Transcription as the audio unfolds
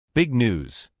Big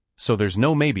news, so there's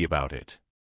no maybe about it.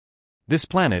 This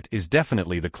planet is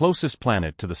definitely the closest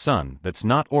planet to the Sun that's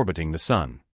not orbiting the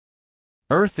Sun.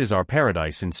 Earth is our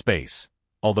paradise in space,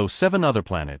 although 7 other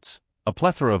planets, a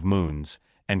plethora of moons,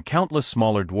 and countless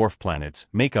smaller dwarf planets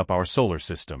make up our solar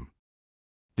system.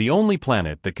 The only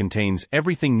planet that contains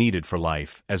everything needed for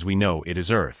life as we know it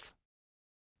is Earth.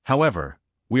 However,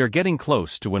 we are getting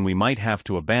close to when we might have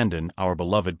to abandon our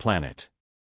beloved planet.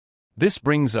 This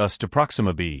brings us to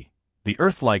Proxima b, the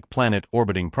Earth-like planet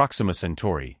orbiting Proxima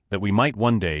Centauri that we might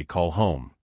one day call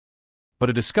home. But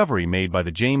a discovery made by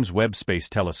the James Webb Space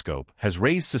Telescope has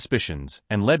raised suspicions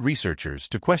and led researchers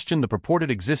to question the purported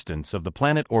existence of the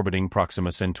planet orbiting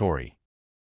Proxima Centauri.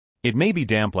 It may be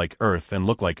damp like Earth and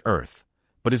look like Earth,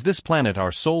 but is this planet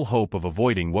our sole hope of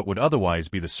avoiding what would otherwise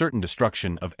be the certain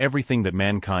destruction of everything that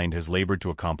mankind has labored to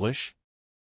accomplish?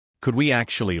 Could we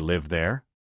actually live there?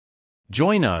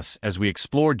 Join us as we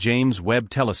explore James Webb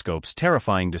Telescope's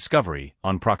terrifying discovery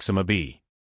on Proxima b.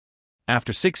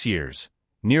 After 6 years,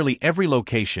 nearly every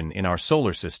location in our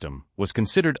solar system was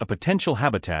considered a potential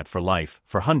habitat for life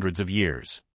for hundreds of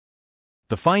years.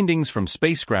 The findings from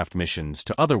spacecraft missions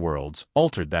to other worlds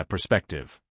altered that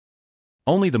perspective.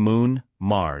 Only the Moon,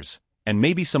 Mars, and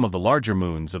maybe some of the larger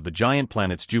moons of the giant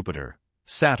planets Jupiter,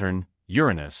 Saturn,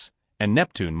 Uranus, and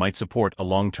Neptune might support a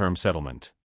long-term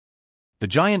settlement. The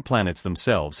giant planets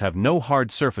themselves have no hard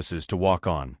surfaces to walk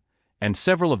on, and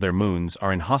several of their moons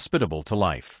are inhospitable to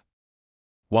life.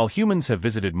 While humans have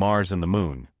visited Mars and the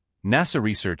Moon, NASA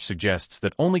research suggests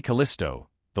that only Callisto,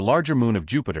 the larger moon of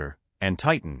Jupiter, and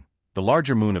Titan, the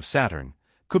larger moon of Saturn,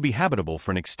 could be habitable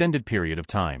for an extended period of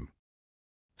time.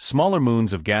 Smaller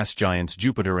moons of gas giants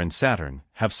Jupiter and Saturn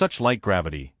have such light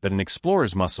gravity that an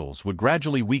explorer's muscles would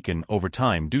gradually weaken over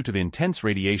time due to the intense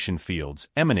radiation fields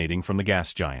emanating from the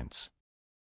gas giants.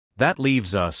 That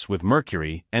leaves us with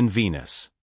Mercury and Venus.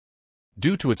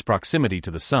 Due to its proximity to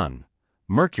the Sun,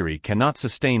 Mercury cannot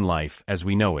sustain life as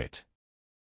we know it.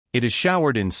 It is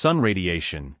showered in sun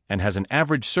radiation and has an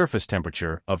average surface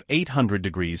temperature of 800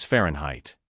 degrees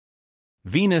Fahrenheit.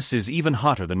 Venus is even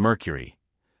hotter than Mercury.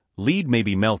 Lead may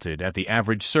be melted at the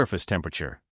average surface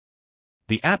temperature.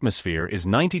 The atmosphere is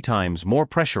 90 times more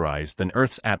pressurized than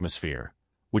Earth's atmosphere,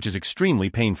 which is extremely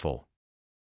painful.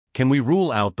 Can we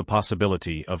rule out the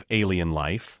possibility of alien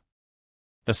life?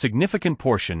 A significant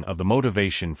portion of the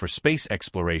motivation for space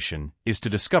exploration is to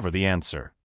discover the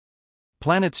answer.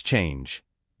 Planets change,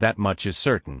 that much is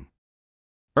certain.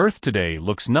 Earth today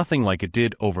looks nothing like it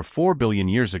did over 4 billion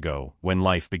years ago when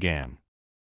life began.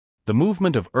 The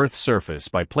movement of Earth's surface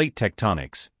by plate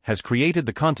tectonics has created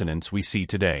the continents we see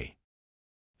today.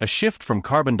 A shift from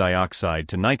carbon dioxide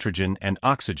to nitrogen and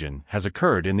oxygen has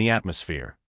occurred in the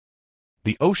atmosphere.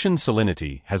 The ocean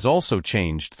salinity has also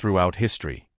changed throughout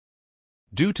history.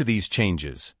 Due to these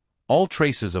changes, all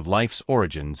traces of life's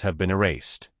origins have been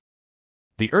erased.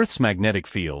 The Earth's magnetic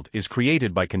field is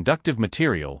created by conductive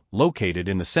material located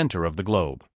in the center of the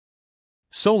globe.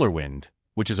 Solar wind,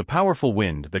 which is a powerful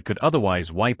wind that could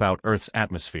otherwise wipe out Earth's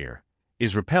atmosphere,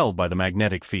 is repelled by the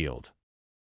magnetic field.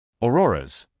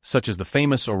 Auroras, such as the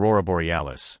famous aurora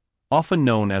borealis, often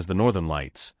known as the northern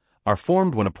lights, are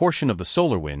formed when a portion of the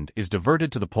solar wind is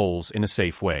diverted to the poles in a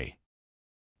safe way.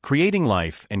 Creating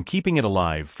life and keeping it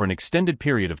alive for an extended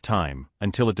period of time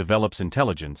until it develops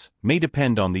intelligence may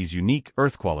depend on these unique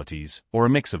Earth qualities or a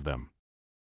mix of them.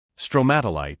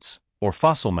 Stromatolites, or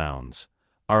fossil mounds,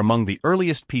 are among the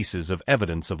earliest pieces of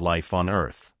evidence of life on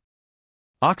Earth.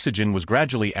 Oxygen was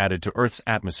gradually added to Earth's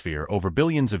atmosphere over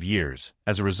billions of years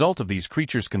as a result of these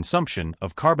creatures' consumption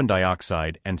of carbon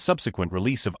dioxide and subsequent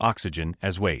release of oxygen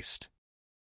as waste.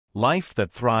 Life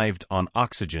that thrived on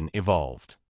oxygen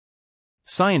evolved.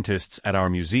 Scientists at our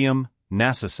museum,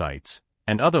 NASA sites,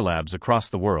 and other labs across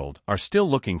the world are still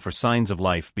looking for signs of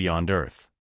life beyond Earth.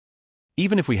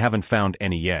 Even if we haven't found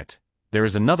any yet, there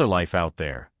is another life out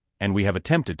there, and we have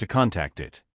attempted to contact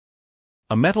it.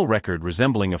 A metal record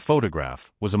resembling a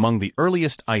photograph was among the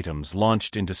earliest items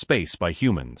launched into space by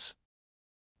humans.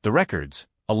 The records,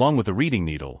 along with a reading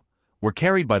needle, were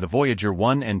carried by the Voyager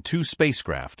 1 and 2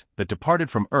 spacecraft that departed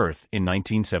from Earth in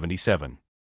 1977.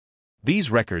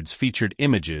 These records featured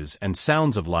images and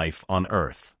sounds of life on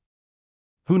Earth.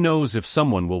 Who knows if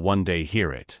someone will one day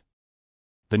hear it?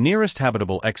 The nearest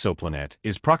habitable exoplanet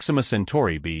is Proxima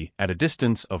Centauri b at a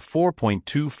distance of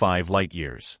 4.25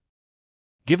 light-years.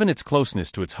 Given its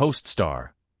closeness to its host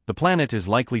star, the planet is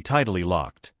likely tidally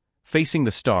locked, facing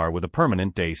the star with a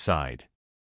permanent day side.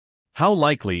 How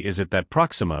likely is it that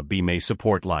Proxima b may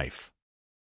support life?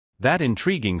 That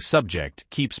intriguing subject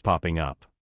keeps popping up.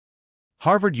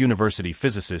 Harvard University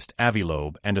physicist Avi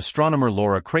Loeb and astronomer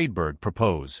Laura Craidberg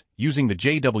propose using the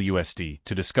JWST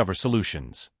to discover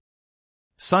solutions.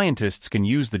 Scientists can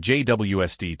use the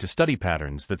JWST to study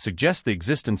patterns that suggest the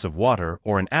existence of water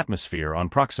or an atmosphere on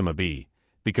Proxima b,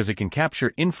 because it can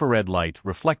capture infrared light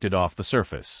reflected off the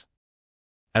surface.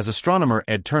 As astronomer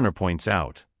Ed Turner points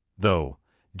out, though,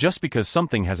 just because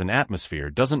something has an atmosphere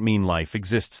doesn't mean life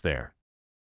exists there.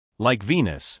 Like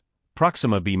Venus,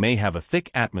 Proxima b may have a thick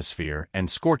atmosphere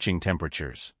and scorching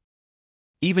temperatures.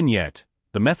 Even yet,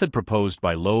 the method proposed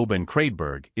by Loeb and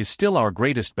Craidberg is still our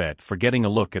greatest bet for getting a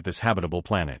look at this habitable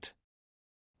planet.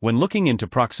 When looking into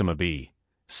Proxima b,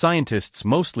 scientists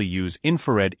mostly use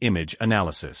infrared image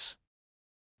analysis.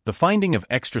 The finding of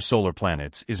extrasolar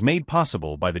planets is made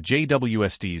possible by the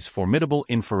JWST's formidable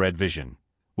infrared vision,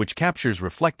 which captures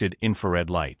reflected infrared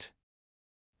light.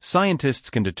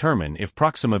 Scientists can determine if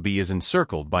Proxima b is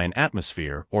encircled by an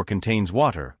atmosphere or contains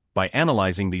water by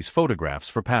analyzing these photographs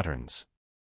for patterns.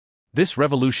 This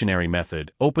revolutionary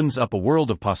method opens up a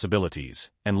world of possibilities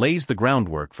and lays the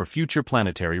groundwork for future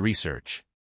planetary research.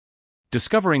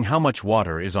 Discovering how much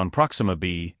water is on Proxima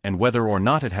b and whether or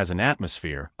not it has an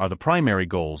atmosphere are the primary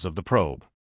goals of the probe.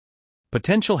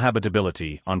 Potential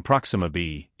habitability on Proxima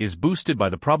b is boosted by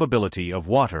the probability of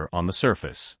water on the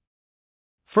surface.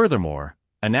 Furthermore,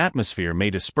 an atmosphere may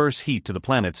disperse heat to the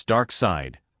planet's dark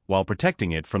side, while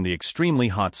protecting it from the extremely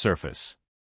hot surface.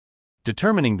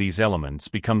 Determining these elements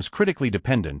becomes critically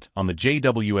dependent on the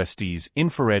JWST's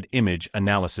infrared image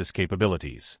analysis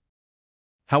capabilities.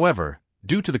 However,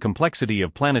 due to the complexity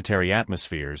of planetary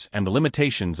atmospheres and the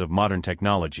limitations of modern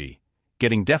technology,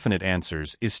 getting definite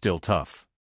answers is still tough.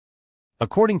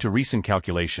 According to recent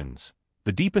calculations,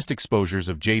 the deepest exposures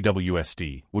of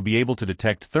JWST would be able to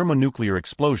detect thermonuclear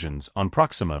explosions on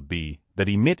Proxima b that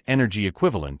emit energy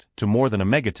equivalent to more than a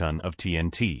megaton of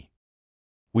TNT.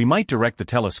 We might direct the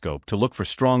telescope to look for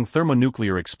strong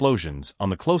thermonuclear explosions on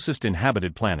the closest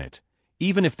inhabited planet,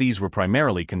 even if these were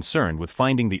primarily concerned with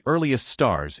finding the earliest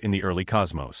stars in the early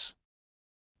cosmos.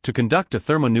 To conduct a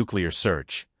thermonuclear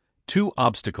search, two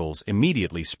obstacles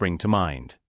immediately spring to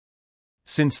mind.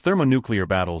 Since thermonuclear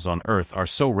battles on Earth are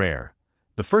so rare,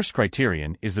 the first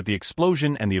criterion is that the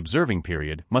explosion and the observing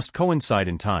period must coincide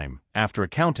in time, after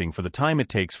accounting for the time it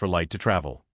takes for light to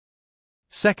travel.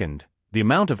 Second, the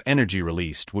amount of energy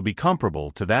released would be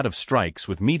comparable to that of strikes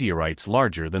with meteorites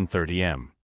larger than 30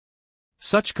 m.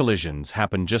 Such collisions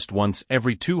happen just once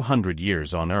every 200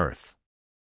 years on Earth.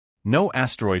 No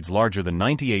asteroids larger than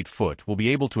 98 foot will be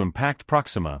able to impact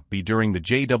Proxima b during the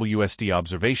JWST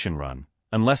observation run,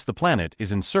 unless the planet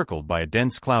is encircled by a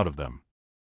dense cloud of them.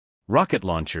 Rocket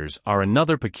launchers are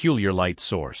another peculiar light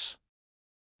source.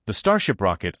 The Starship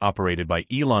rocket operated by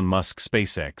Elon Musk's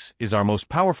SpaceX is our most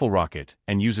powerful rocket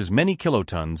and uses many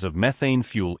kilotons of methane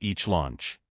fuel each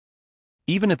launch.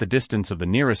 Even at the distance of the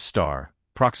nearest star,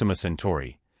 Proxima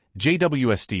Centauri,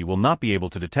 JWST will not be able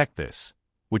to detect this,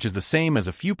 which is the same as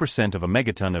a few percent of a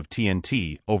megaton of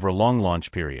TNT over a long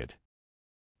launch period.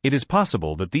 It is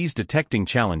possible that these detecting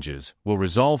challenges will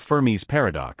resolve Fermi's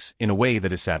paradox in a way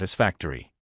that is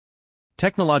satisfactory.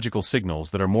 Technological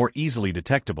signals that are more easily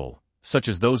detectable, such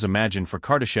as those imagined for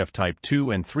Kardashev Type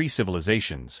 2 and 3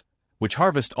 civilizations, which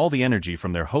harvest all the energy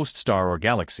from their host star or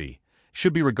galaxy,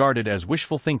 should be regarded as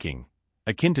wishful thinking,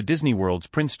 akin to Disney World's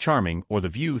Prince Charming or the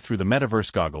view through the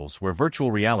metaverse goggles where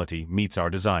virtual reality meets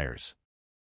our desires.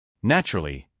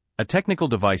 Naturally, a technical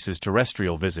device's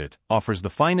terrestrial visit offers the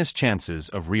finest chances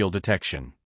of real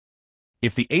detection.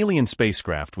 If the alien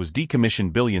spacecraft was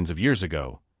decommissioned billions of years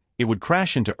ago, it would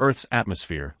crash into Earth's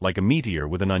atmosphere like a meteor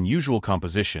with an unusual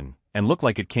composition and look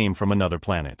like it came from another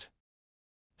planet.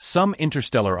 Some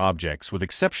interstellar objects with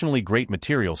exceptionally great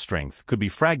material strength could be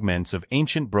fragments of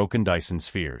ancient broken Dyson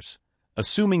spheres,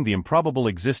 assuming the improbable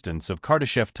existence of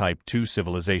Kardashev Type 2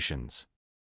 civilizations.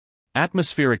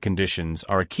 Atmospheric conditions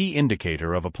are a key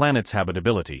indicator of a planet's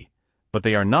habitability, but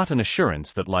they are not an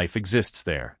assurance that life exists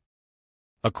there.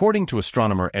 According to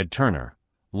astronomer Ed Turner,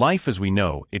 life as we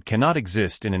know it cannot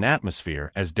exist in an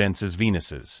atmosphere as dense as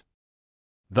Venus's.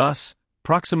 Thus,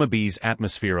 Proxima b's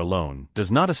atmosphere alone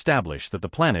does not establish that the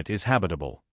planet is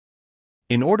habitable.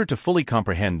 In order to fully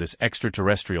comprehend this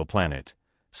extraterrestrial planet,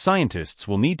 scientists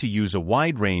will need to use a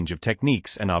wide range of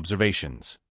techniques and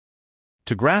observations.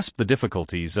 To grasp the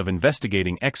difficulties of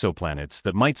investigating exoplanets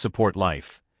that might support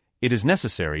life, it is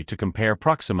necessary to compare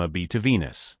Proxima b to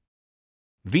Venus.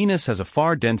 Venus has a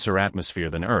far denser atmosphere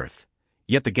than Earth,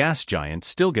 yet the gas giant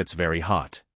still gets very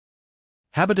hot.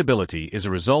 Habitability is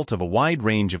a result of a wide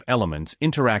range of elements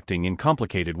interacting in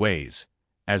complicated ways,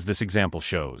 as this example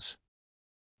shows.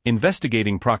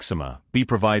 Investigating Proxima B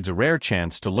provides a rare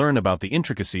chance to learn about the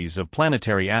intricacies of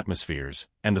planetary atmospheres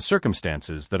and the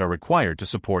circumstances that are required to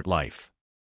support life.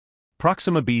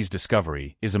 Proxima B's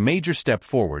discovery is a major step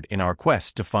forward in our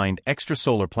quest to find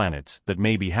extrasolar planets that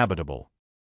may be habitable.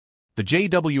 The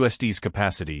JWST's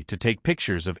capacity to take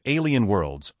pictures of alien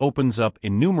worlds opens up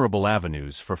innumerable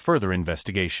avenues for further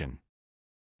investigation.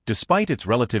 Despite its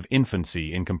relative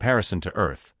infancy in comparison to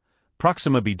Earth,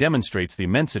 Proxima B demonstrates the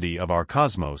immensity of our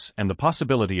cosmos and the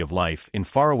possibility of life in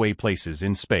faraway places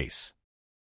in space.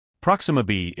 Proxima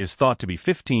B is thought to be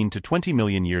 15 to 20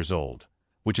 million years old,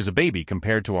 which is a baby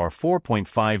compared to our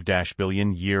 4.5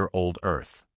 billion-year-old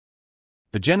Earth.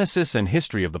 The genesis and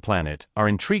history of the planet are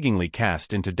intriguingly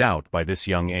cast into doubt by this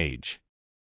young age.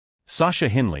 Sasha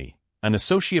Hinley, an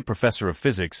associate professor of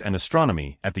physics and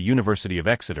astronomy at the University of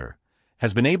Exeter,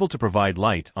 has been able to provide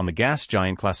light on the gas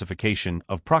giant classification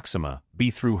of Proxima B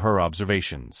through her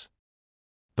observations.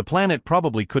 The planet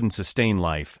probably couldn't sustain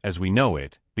life as we know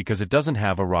it because it doesn't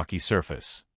have a rocky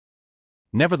surface.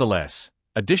 Nevertheless,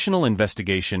 additional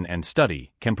investigation and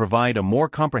study can provide a more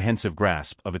comprehensive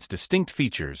grasp of its distinct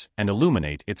features and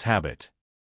illuminate its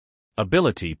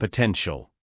habitability potential.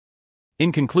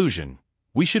 In conclusion,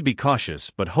 we should be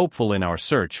cautious but hopeful in our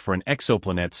search for an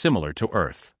exoplanet similar to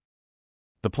Earth.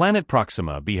 The planet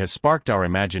Proxima B has sparked our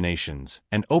imaginations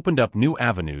and opened up new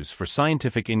avenues for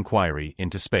scientific inquiry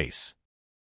into space.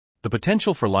 The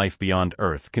potential for life beyond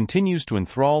Earth continues to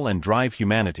enthrall and drive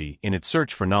humanity in its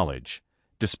search for knowledge,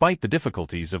 despite the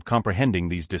difficulties of comprehending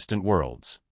these distant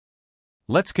worlds.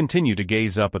 Let's continue to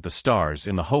gaze up at the stars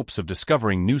in the hopes of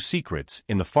discovering new secrets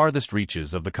in the farthest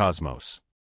reaches of the cosmos.